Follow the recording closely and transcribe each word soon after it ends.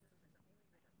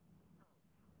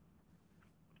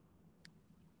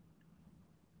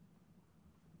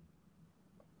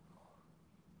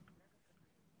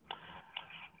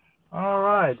All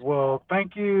right. Well,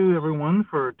 thank you everyone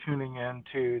for tuning in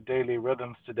to Daily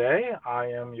Rhythms today. I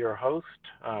am your host,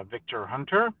 Victor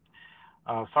Hunter.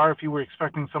 Sorry if you were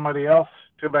expecting somebody else.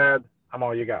 Too bad. I'm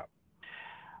all you got.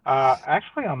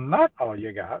 Actually, I'm not all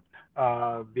you got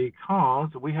because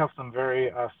we have some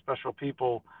very special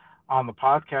people on the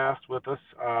podcast with us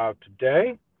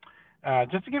today.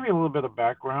 Just to give you a little bit of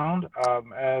background,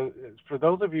 for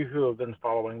those of you who have been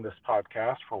following this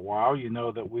podcast for a while, you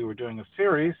know that we were doing a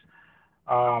series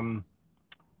um,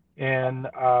 in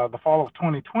the fall of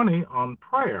 2020 on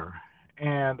prayer.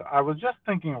 And I was just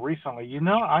thinking recently,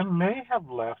 I may have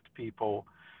left people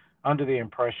under the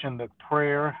impression that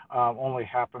prayer only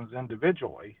happens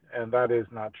individually, and that is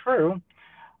not true.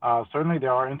 Certainly,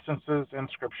 there are instances in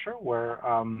Scripture where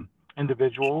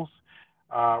individuals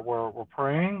were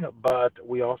praying, but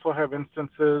we also have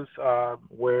instances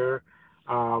where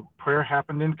prayer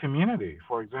happened in community.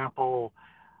 For example,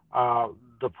 uh,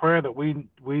 the prayer that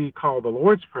we call the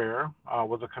Lord's Prayer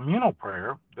was a communal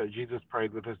prayer that Jesus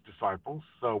prayed with his disciples.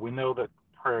 So we know that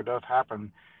prayer does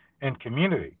happen in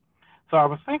community. So I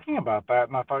was thinking about that,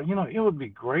 and I thought, it would be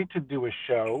great to do a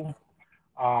show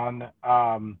on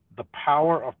the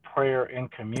power of prayer in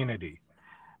community.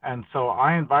 And so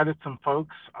I invited some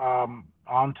folks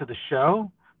onto the show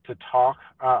to talk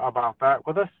about that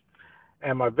with us.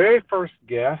 And my very first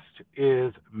guest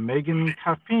is Megan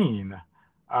Caffeine.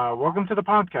 Welcome to the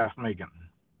podcast, Megan.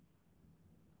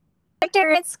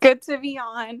 Victor, it's good to be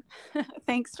on.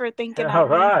 Thanks for thinking All of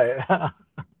me. right.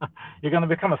 You're going to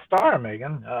become a star,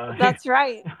 Megan. That's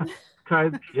right.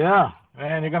 Yeah,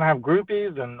 man, you're going to have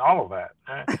groupies and all of that.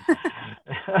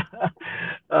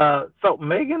 So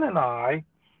Megan and I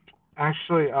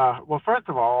actually, well, first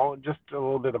of all, just a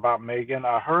little bit about Megan.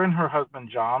 Her and her husband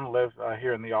John live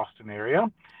here in the Austin area,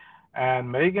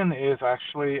 and Megan is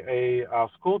actually a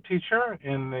school teacher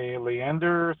in the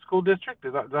Leander School District.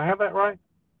 Did I have that right?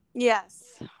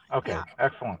 Yes. Okay, Yeah.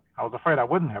 excellent. I was afraid I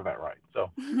wouldn't have that right, so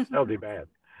that would be bad.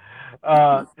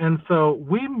 And so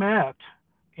we met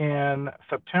in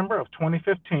September of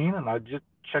 2015, and I just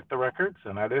checked the records,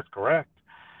 and that is correct.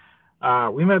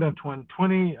 We met in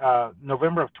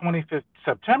November of 2015,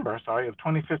 September, sorry, of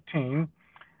 2015,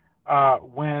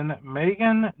 when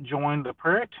Megan joined the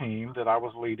prayer team that I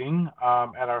was leading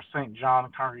at our St.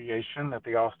 John congregation at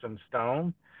the Austin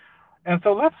Stone. And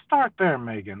so let's start there,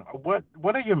 Megan. What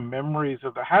are your memories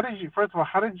of that? How did you, first of all,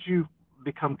 how did you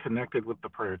become connected with the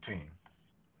prayer team?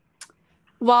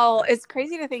 Well, it's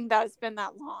crazy to think that it's been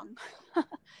that long,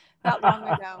 that long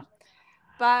ago.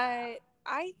 But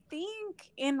I think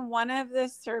in one of the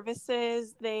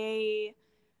services, they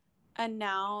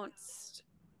announced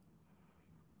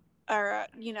or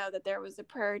that there was a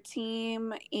prayer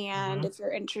team, and Hmm. if you're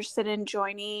interested in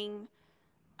joining,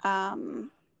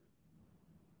 um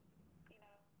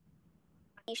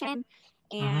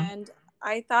Hmm. and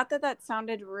I thought that that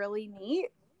sounded really neat.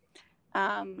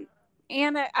 um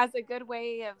and as a good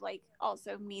way of like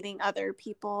also meeting other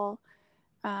people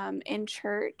in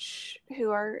church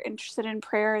who are interested in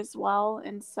prayer as well.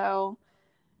 And so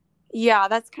yeah,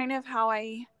 that's kind of how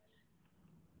I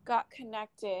got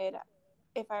connected,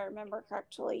 if I remember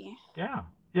correctly. Yeah,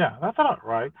 yeah, that's about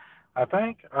right, I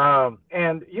think.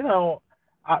 And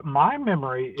my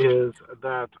memory is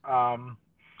that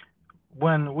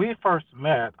when we first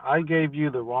met, I gave you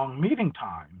the wrong meeting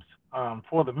times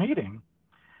for the meeting,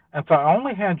 and so I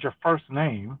only had your first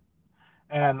name,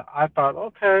 and I thought,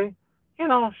 okay,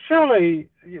 surely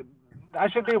I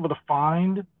should be able to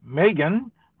find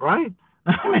Megan, right?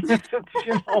 I mean, it's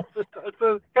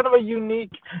a kind of a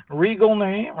unique, regal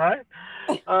name, right?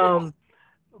 Um,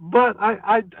 but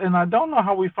I don't know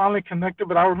how we finally connected,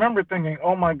 but I remember thinking,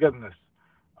 oh my goodness,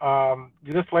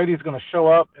 this lady's going to show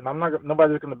up, and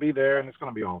nobody's going to be there, and it's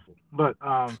going to be awful. But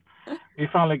we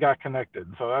finally got connected,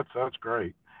 so that's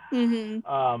great. Hmm.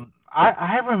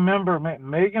 I remember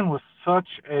Megan was such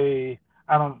a.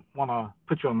 I don't want to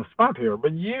put you on the spot here,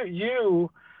 but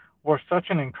you were such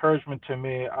an encouragement to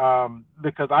me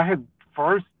because I had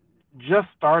first just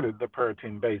started the prayer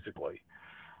team basically,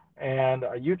 and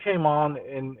you came on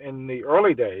in the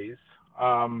early days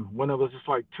when it was just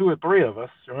like two or three of us.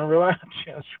 Remember that?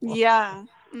 Yes. Yeah.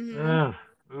 Hmm. Yeah,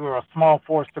 we were a small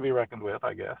force to be reckoned with,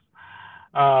 I guess.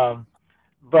 Um,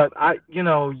 but I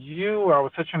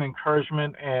was such an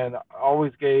encouragement and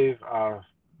always gave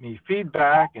me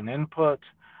feedback and input.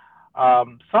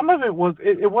 Some of it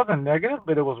wasn't negative,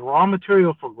 but it was raw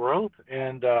material for growth,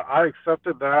 and I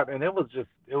accepted that, and it was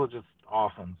just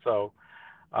awesome. So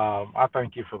I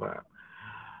thank you for that.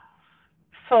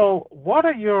 So,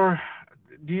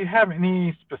 do you have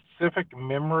any specific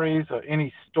memories or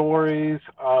any stories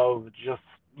of just,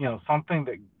 something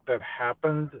that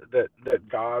happened that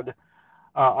God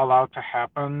allowed to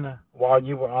happen while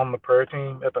you were on the prayer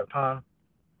team at that time?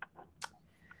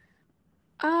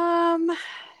 Um,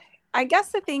 I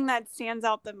guess the thing that stands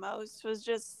out the most was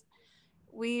just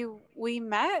we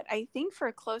met, I think,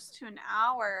 for close to an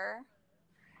hour.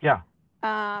 Yeah.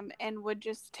 And would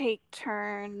just take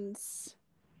turns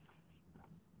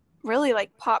really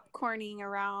like popcorning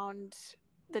around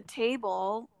the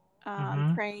table,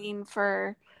 Mhm. praying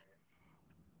for,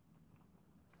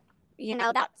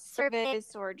 that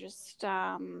service, or just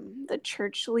the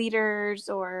church leaders,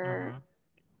 or,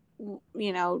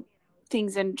 Mhm.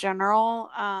 things in general.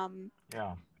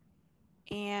 Yeah.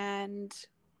 And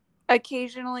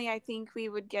occasionally I think we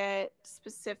would get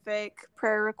specific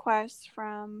prayer requests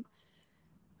from,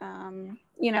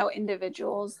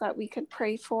 individuals that we could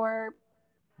pray for.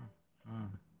 Mm.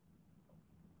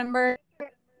 I remember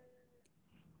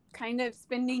kind of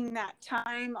spending that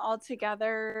time all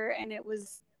together, and it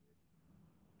was,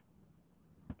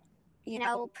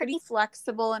 pretty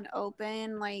flexible and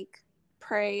open, like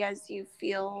pray as you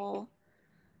feel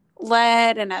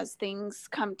led and as things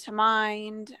come to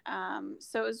mind.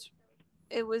 So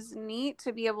it was neat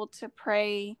to be able to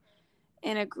pray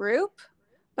in a group,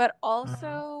 but Mhm.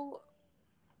 also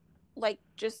like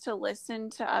just to listen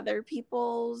to other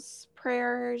people's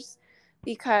prayers,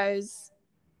 because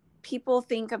people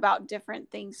think about different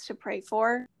things to pray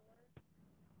for.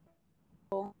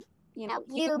 You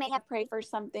may have prayed for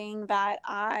something that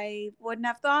I wouldn't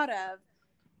have thought of.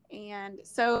 And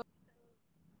so,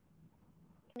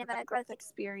 kind of a growth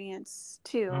experience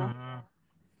too. Mhm.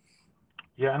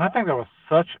 Yeah, and I think that was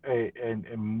such a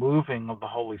moving of the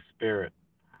Holy Spirit.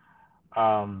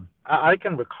 I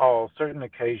can recall certain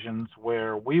occasions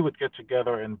where we would get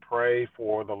together and pray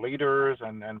for the leaders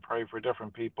and pray for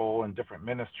different people and different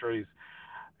ministries.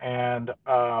 And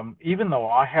even though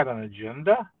I had an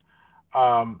agenda,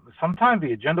 sometimes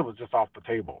the agenda was just off the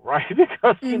table, right?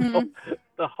 Because Mm-hmm.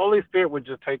 the Holy Spirit would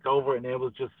just take over, and it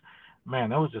was just,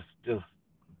 man, it was just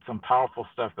some powerful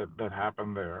stuff that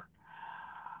happened there.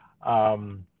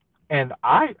 Um, and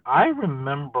I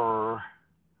remember,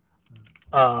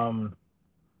 um,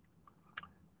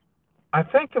 I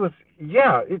think it was,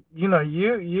 yeah,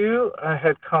 you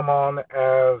had come on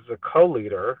as a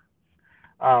co-leader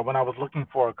when I was looking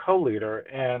for a co-leader,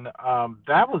 and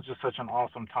that was just such an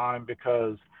awesome time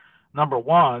because number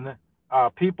one,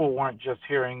 people weren't just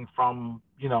hearing from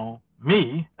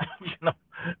me,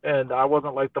 and I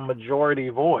wasn't like the majority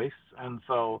voice, and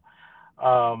so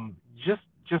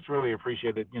just really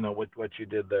appreciated what you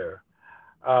did there.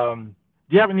 Do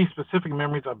you have any specific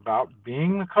memories about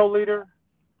being the co-leader?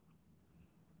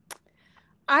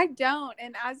 I don't.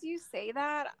 And as you say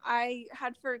that, I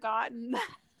had forgotten.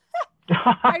 It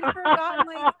I'd forgotten,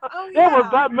 like, oh, was yeah.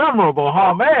 that memorable,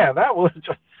 huh, man? That was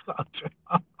just such.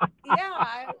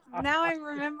 Yeah. Now I'm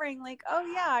remembering, like, oh,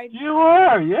 yeah. You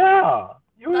were, yeah.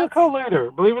 You were the That's,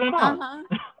 co-leader, believe it or uh not. huh.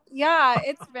 Yeah.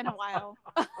 It's been a while.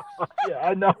 Yeah,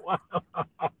 I know.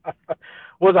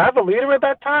 Was I the leader at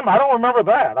that time? I don't remember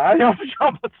that. I don't.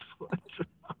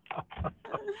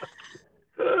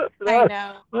 I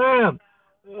know. Man.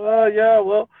 Yeah.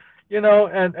 Well,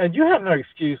 and you have no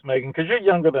excuse, Megan, because you're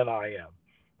younger than I am,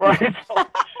 right? So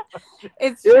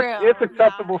It's it's true. Yeah.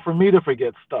 acceptable for me to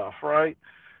forget stuff, right?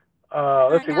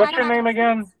 Let's see. No, I What's don't your have an name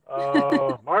again?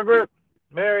 excuse. Margaret,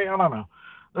 Mary. I don't know.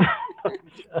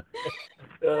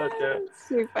 Okay. It's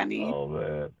too funny. Oh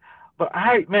man. But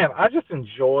I just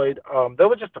enjoyed. There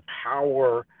was just a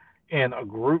power in a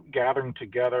group gathering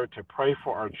together to pray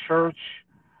for our church,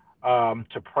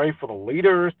 to pray for the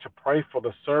leaders, to pray for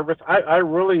the service. I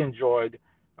really enjoyed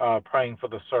praying for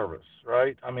the service.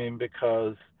 Right. I mean,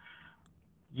 because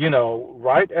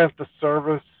right as the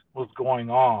service was going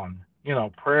on,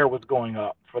 prayer was going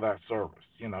up for that service.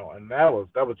 And that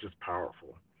was just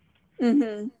powerful.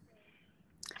 Hmm.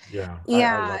 Yeah, I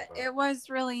Yeah, love that. it was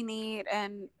really neat.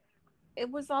 And it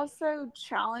was also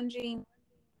challenging.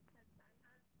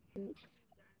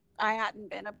 I hadn't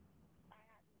been a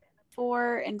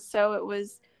before. And so it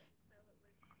was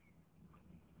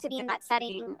to be in that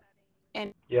setting,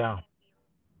 and Yeah.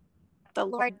 the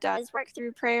Lord does work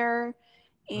through prayer,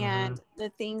 Mhm. and the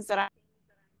things that I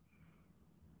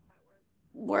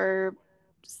were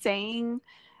saying,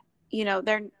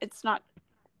 it's not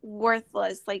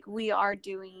worthless. Like, we are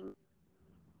doing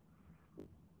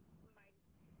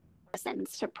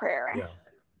listens to prayer. Yeah.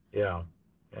 Yeah.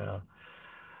 Yeah.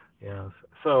 Yeah.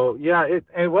 So yeah,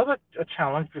 it was a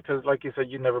challenge because, like you said,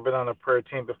 you've never been on a prayer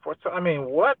team before. So I mean,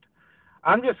 what?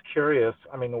 I'm just curious.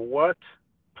 I mean, what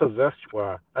possessed?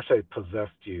 Well, I say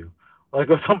possessed you, like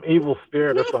with some evil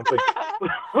spirit or something.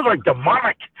 was like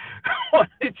demonic.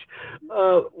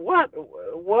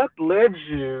 What led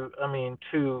you, I mean,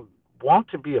 to want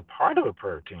to be a part of a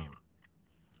prayer team?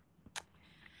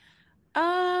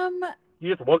 Um,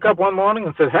 You just woke up one morning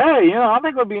and said, "Hey, I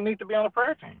think it would be neat to be on a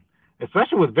prayer team,"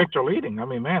 especially with Victor leading. I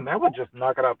mean, man, that would just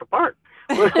knock it out the park.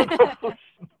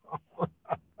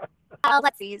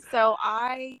 let's see. So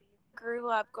I grew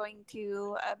up going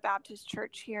to a Baptist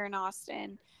church here in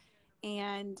Austin,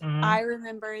 and Hmm. I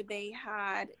remember they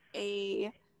had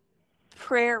a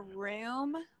prayer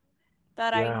room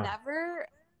that Yeah.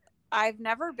 I've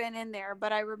never been in there,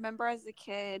 but I remember as a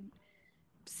kid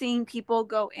seeing people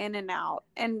go in and out.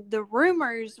 And the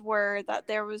rumors were that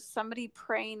there was somebody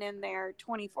praying in there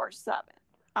 24/7.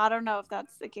 I don't know if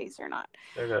that's the case or not.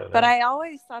 But I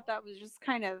always thought that was just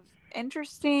kind of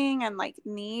interesting and like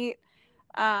neat.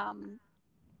 Um,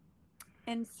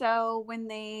 and so when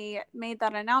they made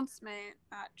that announcement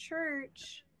at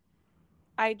church,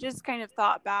 I just kind of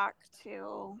thought back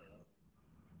to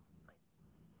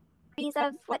piece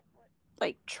of what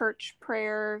like church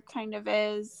prayer kind of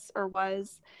is or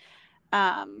was.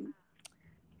 Um,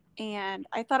 and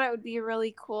I thought it would be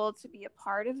really cool to be a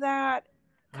part of that,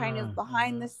 kind of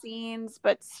behind Mm-hmm. the scenes,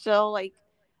 but still like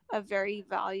a very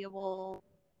valuable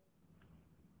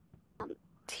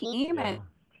team Yeah. and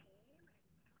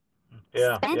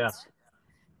Yeah. spent. Yeah.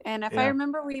 And if I Yeah.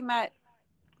 remember, we met,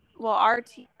 well, our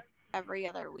team every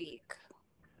other week.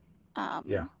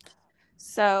 Yeah.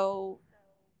 So,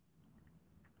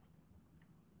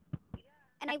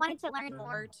 and I wanted to learn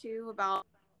more too about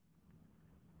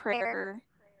prayer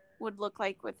would look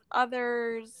like with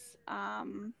others.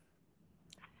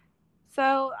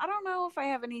 So I don't know if I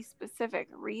have any specific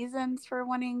reasons for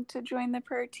wanting to join the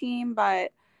prayer team,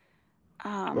 but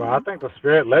Well, I think the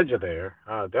Spirit led you there.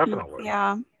 Definitely.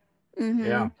 yeah. Yeah.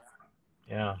 Mhm.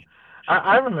 Yeah.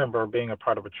 I remember being a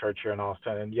part of a church here in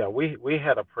Austin, and yeah, we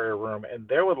had a prayer room, and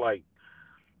there were like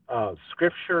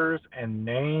scriptures and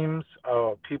names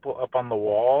of people up on the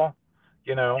wall,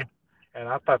 you know, and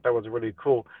I thought that was really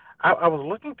cool. I was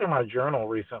looking through my journal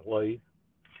recently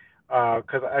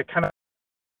because I kind of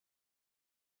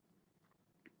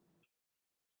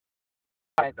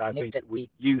I think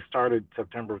you started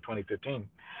September of 2015,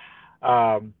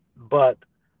 but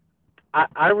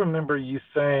I remember you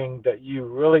saying that you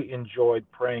really enjoyed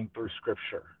praying through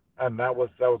Scripture, and that was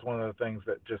one of the things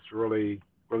that just really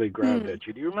grabbed Hmm. at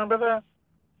you. Do you remember that?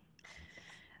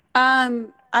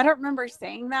 I don't remember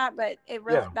saying that, but it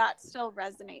really Yeah. that still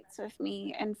resonates with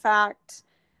me. In fact,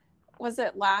 was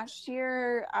it last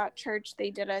year at church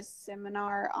they did a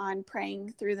seminar on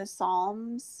praying through the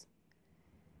Psalms?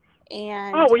 Oh,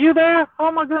 And were you there?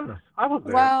 Oh my goodness, I was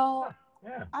there. well, Huh,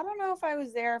 yeah. I don't know if I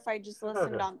was there if I just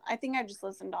listened Okay. on I think I just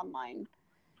listened online.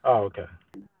 Oh, okay.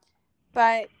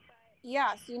 But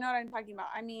yeah, so you know what I'm talking about.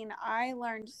 I mean, I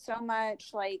learned so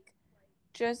much like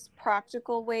just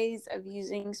practical ways of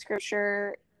using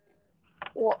scripture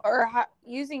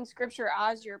using scripture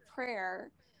as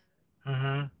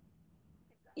Mhm.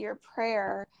 your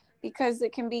prayer, because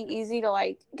it can be easy to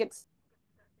like get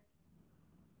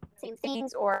same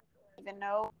things or even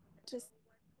know just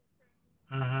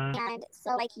Mhm. and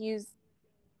so like use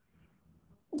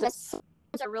this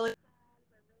a really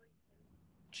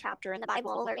chapter in the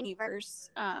Bible or any verse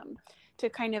to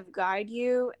kind of guide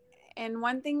you. And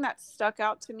one thing that stuck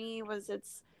out to me was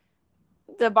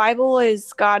the Bible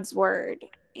is God's word,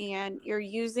 and you're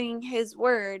using his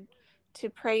word to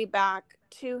pray back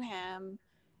to him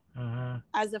Mhm.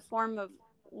 as a form of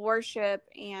worship.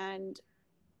 And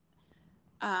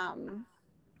um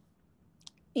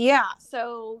yeah,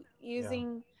 so Yeah.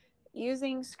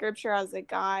 using scripture as a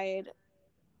guide,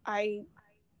 I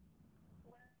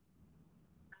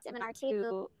seminar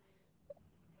too,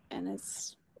 and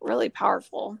it's really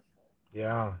powerful.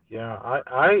 Yeah. Yeah.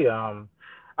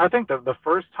 I think that the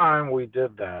first time we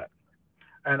did that,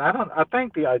 and I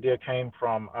think the idea came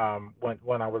from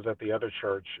when I was at the other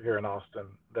church here in Austin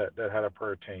that had a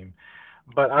prayer team.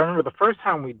 But I remember the first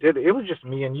time we did it, it was just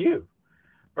me and you,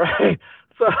 right?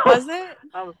 So, Was it?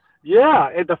 yeah,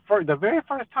 the very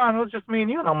first time it was just me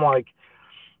and you, and I'm like,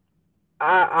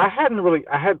 I hadn't really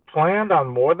I had planned on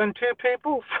more than two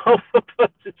people, so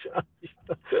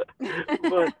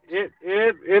but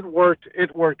it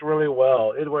worked really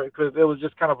well. It worked because it was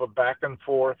just kind of a back and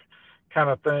forth kind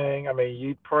of thing. I mean,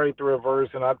 you'd pray through a verse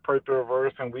and I'd pray through a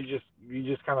verse, and you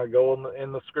just kind of go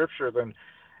in the scriptures,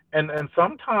 and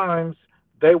sometimes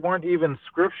they weren't even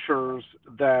scriptures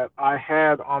that I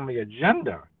had on the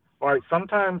agenda. Like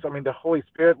sometimes, I mean, the Holy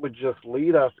Spirit would just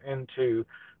lead us into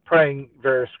praying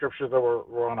various scriptures that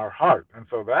were on our heart, and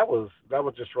so that was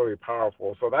just really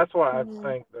powerful. So that's why I Mhm.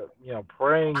 think that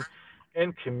praying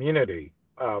in community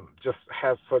just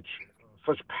has such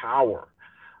power.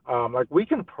 Like we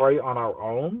can pray on our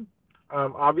own,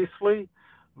 obviously,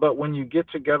 but when you get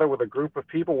together with a group of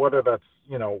people, whether that's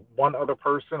one other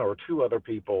person or two other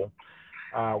people,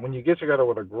 when you get together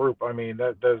with a group, I mean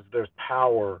that there's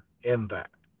power in that.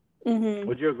 Hmm.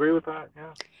 Would you agree with that?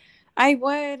 Yeah. I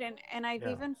would, and I've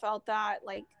Yeah. even felt that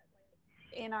like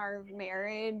in our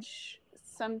marriage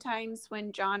sometimes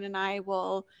when John and I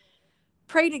will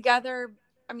pray together.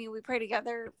 I mean, we pray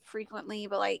together frequently,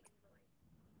 but like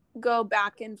go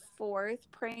back and forth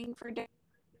praying for different.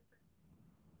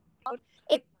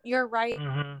 You're right.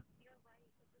 Mhm.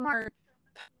 More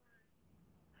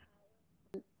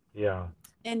Yeah.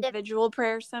 individual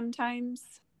prayer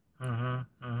sometimes. Mhm.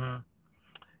 Mhm.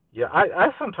 Yeah,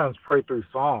 I sometimes pray through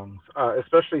songs,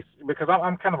 especially because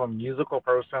I'm kind of a musical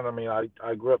person. I mean,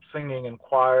 I grew up singing in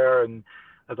choir and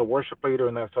as a worship leader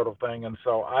and that sort of thing, and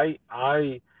so I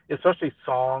especially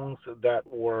songs that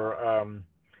were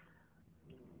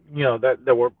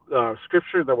that were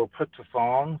scripture that were put to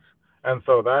songs, and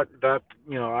so that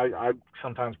I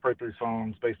sometimes pray through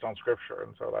songs based on scripture,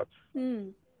 and so Hmm.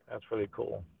 that's really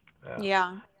cool. Yeah,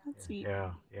 Yeah, that's neat.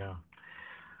 yeah, yeah.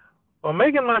 Well,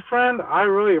 Megan, my friend, I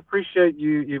really appreciate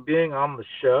you being on the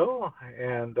show,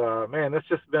 and man, it's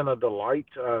just been a delight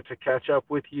to catch up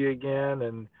with you again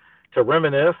and to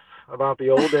reminisce about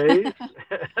the old days.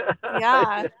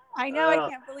 Yeah, I know. I uh,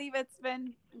 can't believe it's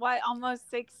been what, almost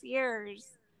 6 years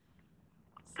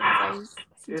since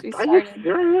we are you started.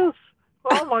 serious?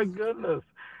 Oh my goodness,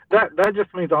 that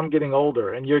just means I'm getting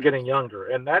older and you're getting younger,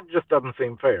 and that just doesn't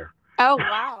seem fair. Oh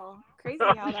wow, crazy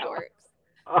how that works.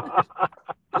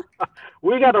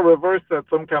 We got to reverse that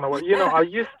some kind of way. I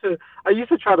used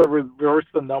to try to reverse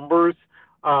the numbers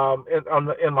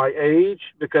in my age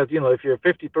because if you're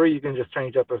 53, you can just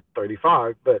change that to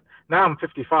 35. But now I'm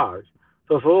 55,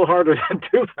 so it's a little harder to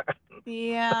do that.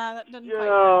 Yeah, that doesn't quite work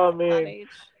Yeah, I at that mean,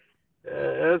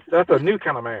 age. that's a new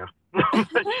kind of math.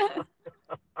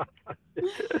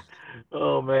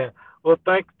 Oh man. Well,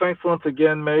 thanks once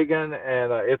again, Megan,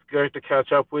 and it's great to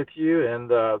catch up with you. And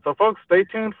so, folks, stay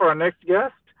tuned for our next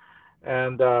guest,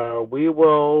 and we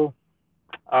will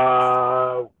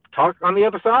talk on the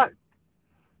other side.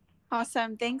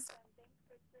 Awesome. Thanks.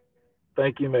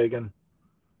 Thank you, Megan.